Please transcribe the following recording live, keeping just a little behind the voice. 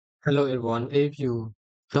Hello everyone. If you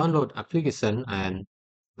download application and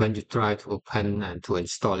when you try to open and to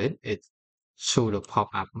install it, it shows a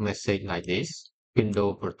pop-up message like this.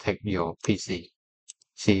 Windows protect your PC.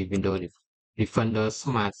 See Defender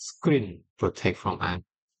Smart Screen protect from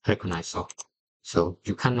unrecognized. So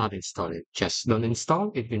you cannot install it. Just don't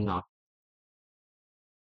install. It will not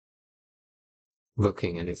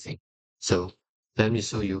working anything. So let me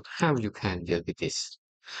show you how you can deal with this.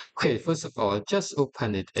 Okay, first of all, just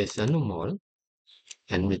open it as a normal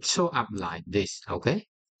and it show up like this. Okay.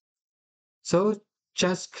 So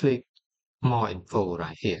just click more info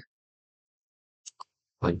right here.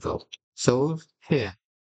 More info. So here,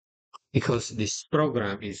 because this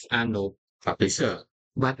program is unknown publisher,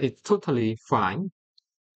 but it's totally fine.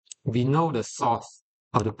 We know the source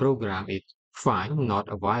of the program is fine, not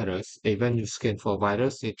a virus. Even you scan for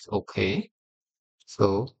virus, it's okay.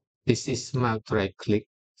 So this is my right click.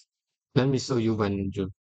 Let me show you when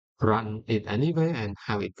you run it anyway and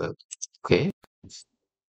how it works. Okay,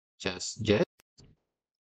 just yes,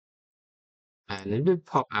 and it will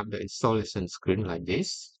pop up the installation screen like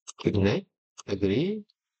this. Click next, agree,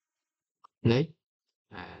 next,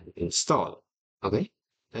 and install. Okay,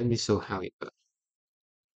 let me show how it works.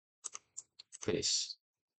 Finish.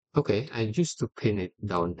 Okay, I used to pin it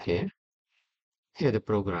down here. Here the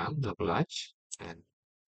program look large, and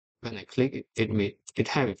when I click it, it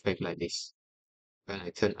have effect like this. When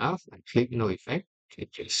I turn off and click no effect,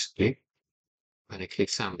 it just click. When I click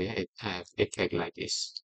somewhere, it have effect like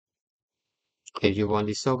this. If you want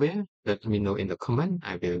this software, let me know in the comment.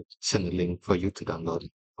 I will send a link for you to download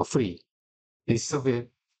for free. This software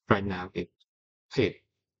right now is paid.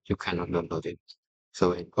 You cannot download it.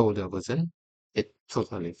 So in older version, it's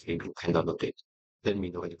totally free. You can download it. Let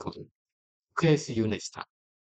me know in the comment. Okay, see you next time.